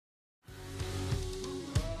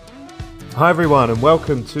Hi everyone and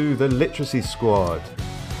welcome to the Literacy Squad.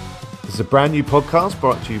 This is a brand new podcast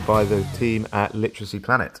brought to you by the team at Literacy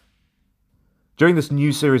Planet. During this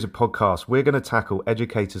new series of podcasts, we're going to tackle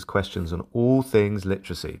educators' questions on all things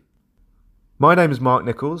literacy. My name is Mark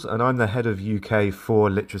Nichols and I'm the head of UK for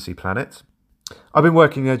Literacy Planet. I've been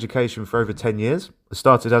working in education for over 10 years. I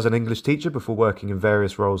started as an English teacher before working in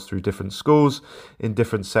various roles through different schools in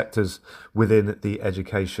different sectors within the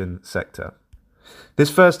education sector. This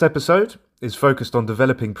first episode is focused on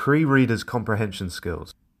developing pre-readers' comprehension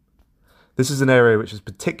skills. This is an area which is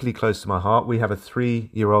particularly close to my heart. We have a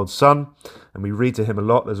 3-year-old son and we read to him a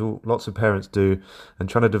lot, as lots of parents do, and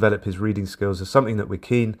trying to develop his reading skills is something that we're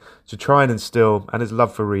keen to try and instill, and his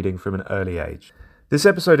love for reading from an early age. This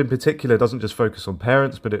episode in particular doesn't just focus on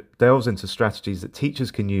parents, but it delves into strategies that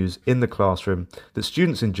teachers can use in the classroom, that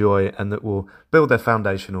students enjoy, and that will build their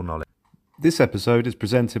foundational knowledge. This episode is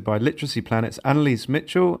presented by Literacy Planet's Annalise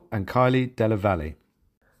Mitchell and Kylie Della Valle.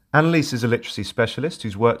 Annalise is a literacy specialist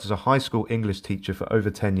who's worked as a high school English teacher for over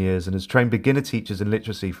 10 years and has trained beginner teachers in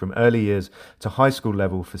literacy from early years to high school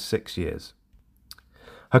level for 6 years.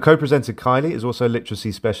 Her co-presenter Kylie is also a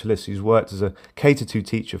literacy specialist who's worked as a K-2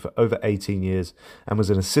 teacher for over 18 years and was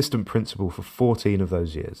an assistant principal for 14 of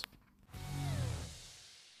those years.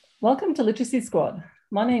 Welcome to Literacy Squad.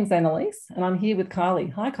 My name's Annalise and I'm here with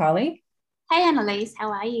Kylie. Hi, Kylie. Hey Annalise,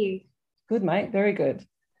 how are you? Good, mate. Very good.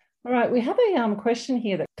 All right, we have a question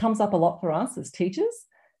here that comes up a lot for us as teachers,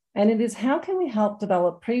 and it is, how can we help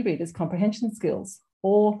develop pre-readers' comprehension skills?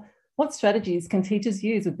 Or what strategies can teachers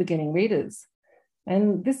use with beginning readers?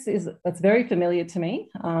 And that's very familiar to me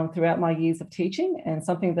throughout my years of teaching, and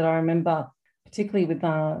something that I remember particularly with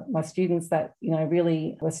my students that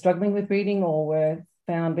really were struggling with reading or were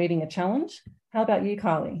found reading a challenge. How about you,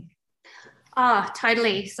 Kylie? Oh,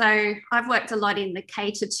 totally. So I've worked a lot in the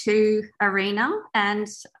K-2 arena, and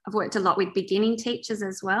I've worked a lot with beginning teachers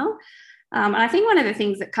as well. And I think one of the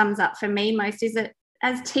things that comes up for me most is that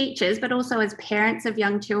as teachers, but also as parents of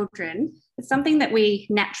young children, it's something that we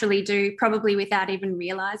naturally do, probably without even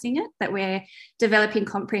realising it, that we're developing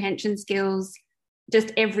comprehension skills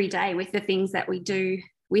just every day with the things that we do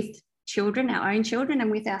with children, our own children,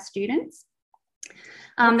 and with our students.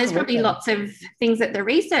 There's probably lots of things that the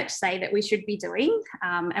research say that we should be doing,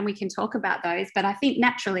 and we can talk about those, but I think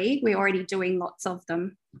naturally we're already doing lots of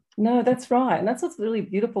them. No, that's right. And that's what's really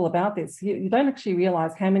beautiful about this. You don't actually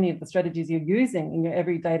realise how many of the strategies you're using in your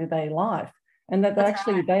every day-to-day life, and that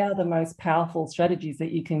they are the most powerful strategies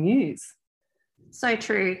that you can use. So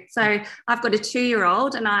true. So I've got a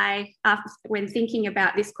 2-year-old, and when thinking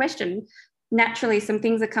about this question, naturally some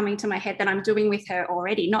things are coming to my head that I'm doing with her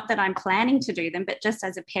already. Not that I'm planning to do them, but just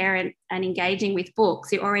as a parent and engaging with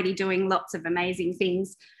books, you're already doing lots of amazing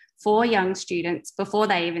things for young students before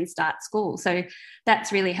they even start school. So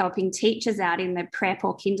that's really helping teachers out in the prep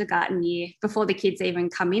or kindergarten year before the kids even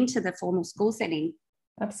come into the formal school setting.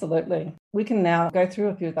 Absolutely. We can now go through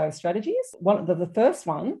a few of those strategies. The first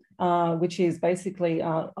one, which is basically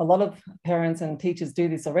a lot of parents and teachers do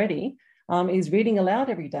this already, is reading aloud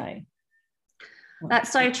every day.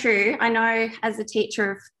 That's so true. I know as a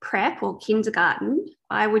teacher of prep or kindergarten,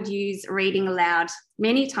 I would use reading aloud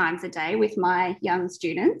many times a day with my young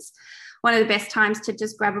students. One of the best times to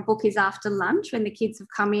just grab a book is after lunch, when the kids have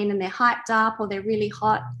come in and they're hyped up or they're really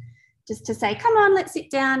hot, just to say, come on, let's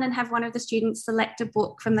sit down and have one of the students select a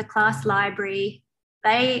book from the class library.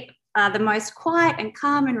 They are the most quiet and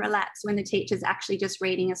calm and relaxed when the teacher's actually just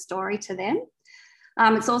reading a story to them.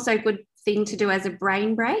 It's also a good thing to do as a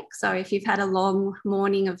brain break. So if you've had a long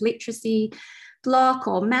morning of literacy block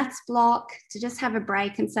or maths block, to just have a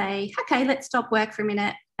break and say, okay, let's stop work for a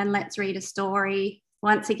minute and let's read a story.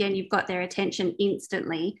 Once again, you've got their attention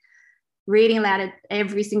instantly. Reading aloud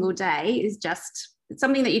every single day is it's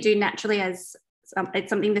something that you do naturally, as it's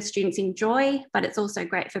something the students enjoy, but it's also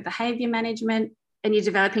great for behaviour management, and you're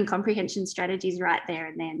developing comprehension strategies right there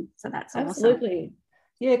and then. So that's awesome. Absolutely.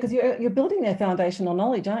 Yeah, because you're building their foundational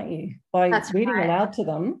knowledge, aren't you? By reading aloud to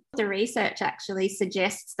them. The research actually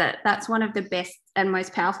suggests that that's one of the best and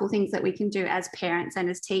most powerful things that we can do as parents and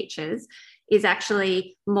as teachers, is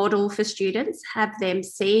actually model for students, have them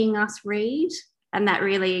seeing us read, and that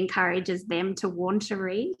really encourages them to want to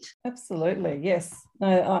read. Absolutely, yes.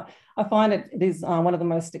 No, I find it is one of the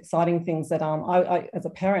most exciting things that I, as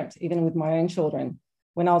a parent, even with my own children,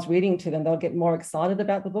 when I was reading to them, they'll get more excited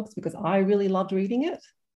about the books because I really loved reading it.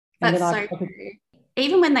 And that's so true.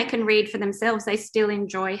 Even when they can read for themselves, they still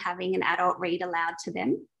enjoy having an adult read aloud to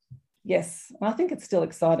them. Yes, I think it's still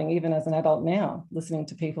exciting, even as an adult now, listening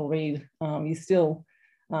to people read. You still,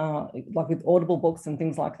 like with Audible books and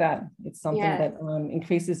things like that, it's something that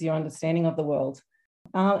increases your understanding of the world.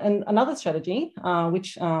 And another strategy,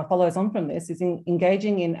 which follows on from this, is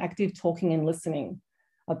engaging in active talking and listening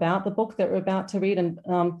about the book that we're about to read, and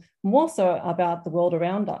more so about the world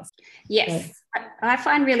around us. Yes, so, I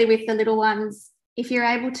find really with the little ones, if you're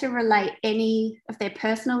able to relate any of their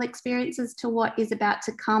personal experiences to what is about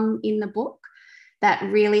to come in the book, that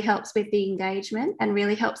really helps with the engagement and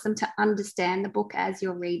really helps them to understand the book as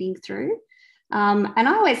you're reading through. And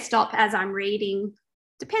I always stop as I'm reading.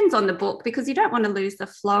 Depends on the book, because you don't want to lose the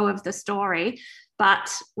flow of the story.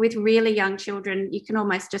 But with really young children, you can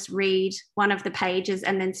almost just read one of the pages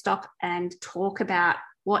and then stop and talk about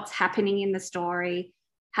what's happening in the story.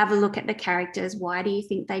 Have a look at the characters. Why do you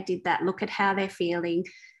think they did that? Look at how they're feeling.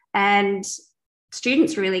 And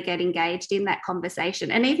students really get engaged in that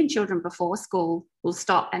conversation. And even children before school will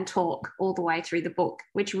stop and talk all the way through the book,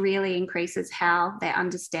 which really increases how they're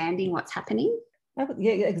understanding what's happening.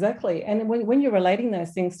 Yeah, exactly. And when you're relating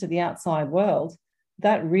those things to the outside world,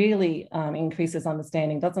 that really increases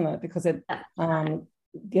understanding, doesn't it? Because it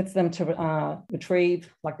gets them to retrieve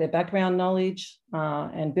like their background knowledge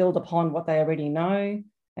and build upon what they already know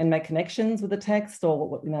and make connections with the text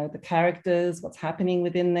or the characters, what's happening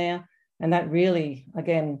within there. And that really,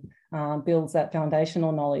 again, builds that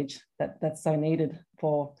foundational knowledge that's so needed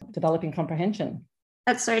for developing comprehension.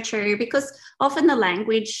 That's so true, because often the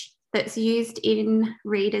language that's used in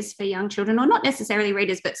readers for young children, or not necessarily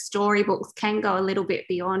readers, but storybooks, can go a little bit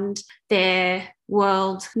beyond their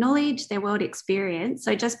world knowledge, their world experience.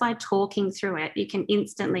 So just by talking through it, you can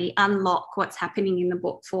instantly unlock what's happening in the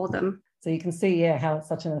book for them. So you can see, how it's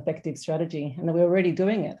such an effective strategy, and that we're already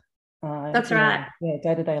doing it. That's right.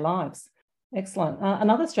 Day-to-day lives. Excellent.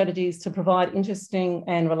 Another strategy is to provide interesting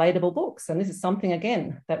and relatable books. And this is something,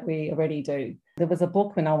 again, that we already do. There was a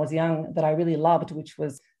book when I was young that I really loved, which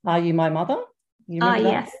was Are You My Mother? You remember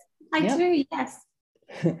that? Yes, I do, yes.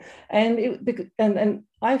 and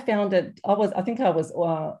I found it, I think I was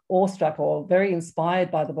awestruck or very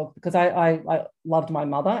inspired by the book, because I loved my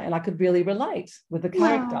mother and I could really relate with the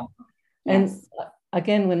character. Wow. And yes.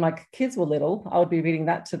 Again, when my kids were little, I would be reading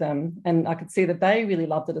that to them, and I could see that they really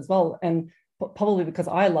loved it as well. And probably because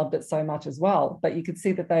I loved it so much as well, but you could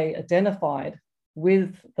see that they identified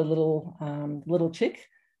with the little chick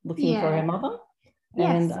looking for her mother.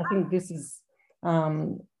 And Yes. I think this is,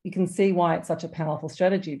 you can see why it's such a powerful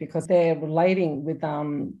strategy, because they're relating with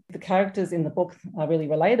the characters in the book are really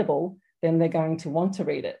relatable, then they're going to want to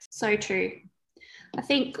read it. So true. I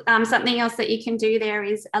think something else that you can do there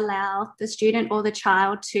is allow the student or the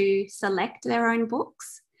child to select their own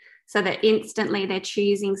books, so that instantly they're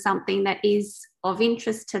choosing something that is of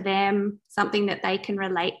interest to them, something that they can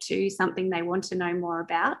relate to, something they want to know more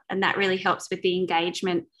about. And that really helps with the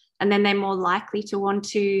engagement. And then they're more likely to want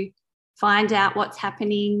to find out what's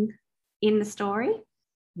happening in the story.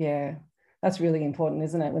 Yeah, that's really important,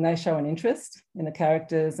 isn't it? When they show an interest in the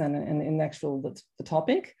characters and in the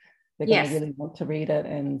topic, they're going to really want to read it.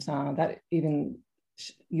 And that even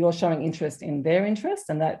you're showing interest in their interest,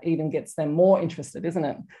 and that even gets them more interested, isn't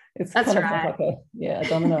it? It's that's kind of right. like a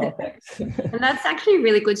domino effect. And that's actually a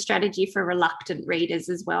really good strategy for reluctant readers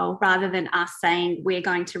as well, rather than us saying we're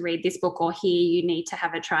going to read this book, or here you need to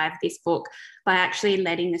have a try of this book. By actually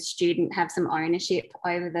letting the student have some ownership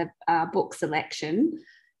over the book selection,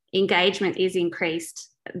 engagement is increased,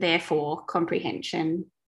 therefore comprehension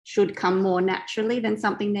should come more naturally than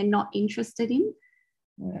something they're not interested in.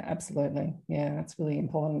 Yeah, absolutely. Yeah, that's really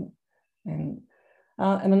important. And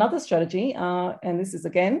another strategy, and this is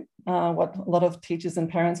again what a lot of teachers and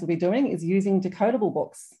parents will be doing, is using decodable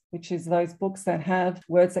books, which is those books that have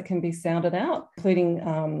words that can be sounded out,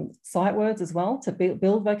 including sight words as well, to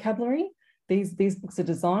build vocabulary. These books are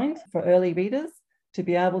designed for early readers to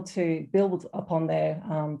be able to build upon their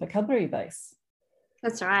vocabulary base.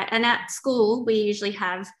 That's right. And at school, we usually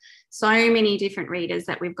have so many different readers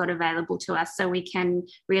that we've got available to us, so we can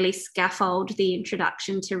really scaffold the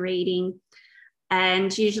introduction to reading.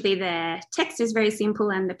 And usually the text is very simple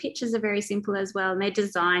and the pictures are very simple as well. And they're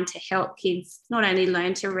designed to help kids not only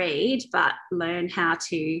learn to read, but learn how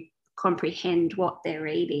to comprehend what they're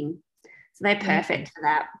reading. So they're perfect for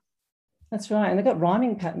that. That's right. And they've got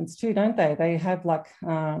rhyming patterns too, don't they? They have like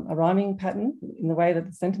a rhyming pattern in the way that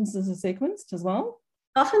the sentences are sequenced as well.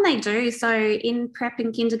 Often they do. So in prep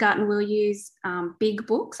and kindergarten, we'll use big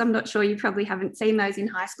books. I'm not sure, you probably haven't seen those in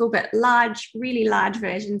high school, but really large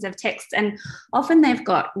versions of text. And often they've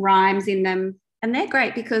got rhymes in them. And they're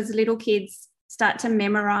great because little kids start to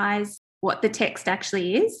memorize what the text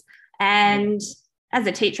actually is. And as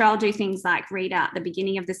a teacher, I'll do things like read out the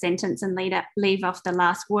beginning of the sentence and leave off the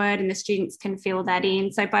last word, and the students can fill that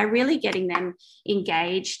in. So by really getting them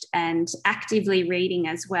engaged and actively reading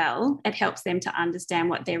as well, it helps them to understand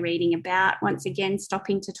what they're reading about. Once again,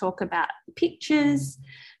 stopping to talk about pictures,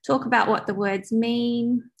 talk about what the words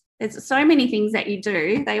mean. There's so many things that you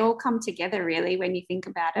do. They all come together really when you think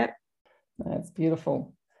about it. That's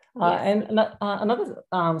beautiful. Yes. And another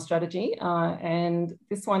strategy, and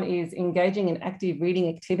this one is engaging in active reading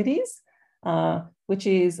activities, which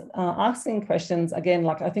is asking questions. Again,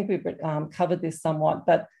 like I think we've covered this somewhat,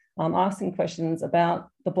 but asking questions about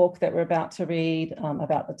the book that we're about to read,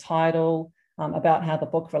 about the title, about how the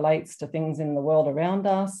book relates to things in the world around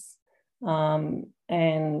us, and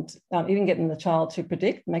even getting the child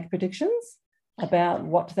to make predictions about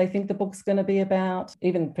what they think the book's going to be about,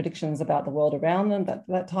 even predictions about the world around them,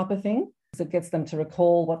 that type of thing. So it gets them to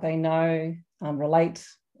recall what they know, relate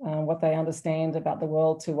what they understand about the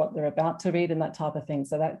world to what they're about to read, and that type of thing.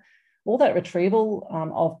 So that all that retrieval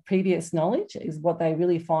of previous knowledge is what they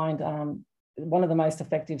really find one of the most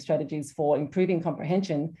effective strategies for improving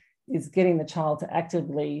comprehension is getting the child to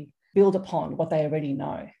actively build upon what they already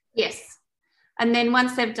know. Yes. And then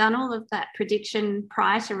once they've done all of that prediction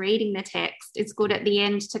prior to reading the text, it's good at the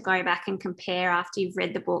end to go back and compare after you've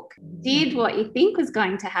read the book. Did what you think was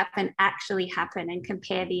going to happen actually happen, and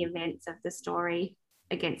compare the events of the story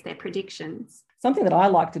against their predictions? Something that I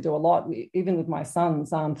like to do a lot, even with my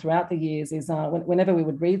sons throughout the years, is whenever we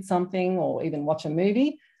would read something or even watch a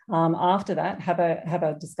movie, after that, have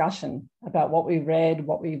a discussion about what we read,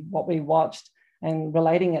 what we watched, and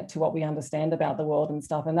relating it to what we understand about the world and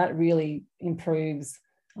stuff. And that really improves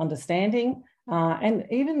understanding and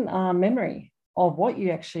even memory of what you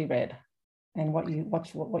actually read and what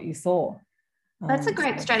you saw. That's a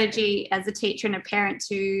great strategy as a teacher and a parent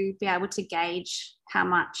to be able to gauge how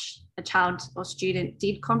much a child or student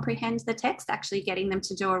did comprehend the text, actually getting them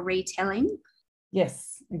to do a retelling.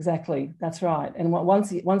 Yes, exactly. That's right. And once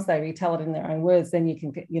they retell it in their own words, then you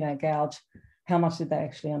can gauge how much did they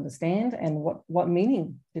actually understand and what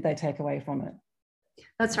meaning did they take away from it.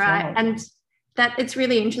 That's right. And that it's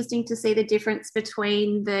really interesting to see the difference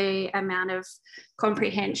between the amount of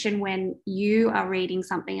comprehension when you are reading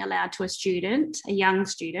something aloud to a young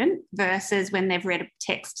student, versus when they've read a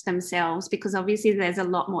text themselves, because obviously there's a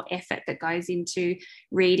lot more effort that goes into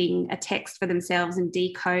reading a text for themselves and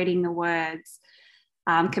decoding the words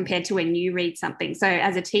compared to when you read something. So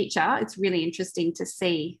as a teacher, it's really interesting to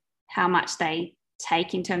see how much they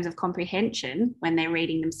take in terms of comprehension when they're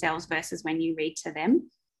reading themselves versus when you read to them.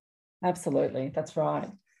 Absolutely, that's right.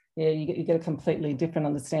 Yeah, you get a completely different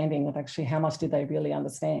understanding of actually how much did they really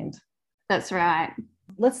understand. That's right.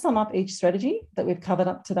 Let's sum up each strategy that we've covered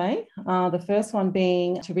up today. The first one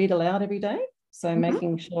being to read aloud every day. So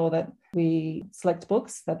making sure that we select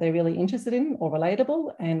books that they're really interested in or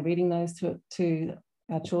relatable and reading those to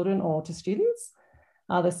our children or to students.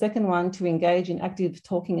 The second one, to engage in active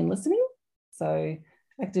talking and listening. So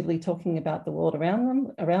actively talking about the world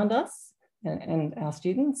around us and our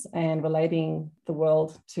students, and relating the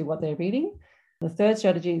world to what they're reading. The third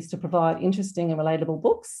strategy is to provide interesting and relatable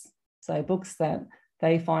books. So books that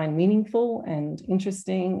they find meaningful and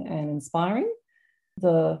interesting and inspiring.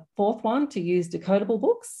 The fourth one, to use decodable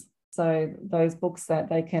books. So those books that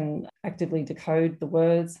they can actively decode the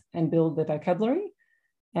words and build their vocabulary.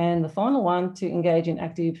 And the final one, to engage in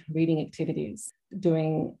active reading activities,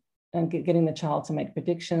 doing and getting the child to make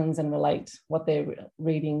predictions and relate what they're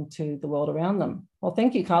reading to the world around them. Well,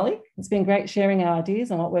 thank you, Kylie. It's been great sharing our ideas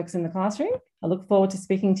on what works in the classroom. I look forward to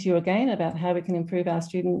speaking to you again about how we can improve our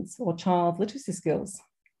students' or child's literacy skills.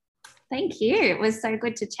 Thank you. It was so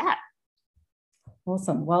good to chat.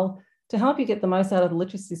 Awesome. Well, to help you get the most out of the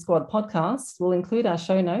Literacy Squad podcast, we'll include our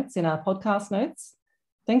show notes in our podcast notes.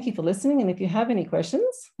 Thank you for listening. And if you have any questions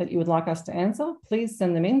that you would like us to answer, please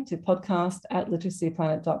send them in to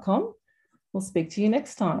podcast@literacyplanet.com. We'll speak to you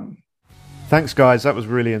next time. Thanks, guys. That was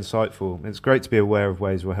really insightful. It's great to be aware of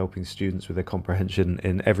ways we're helping students with their comprehension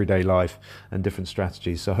in everyday life and different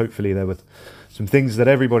strategies. So hopefully there were some things that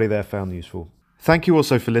everybody there found useful. Thank you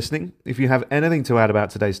also for listening. If you have anything to add about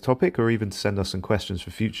today's topic, or even to send us some questions for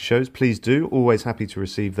future shows, please do. Always happy to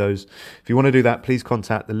receive those. If you want to do that, please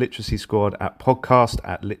contact the Literacy Squad at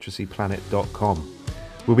podcast@literacyplanet.com.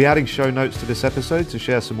 We'll be adding show notes to this episode to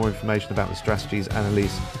share some more information about the strategies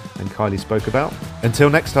Annalise and Kylie spoke about. Until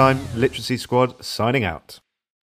next time, Literacy Squad signing out.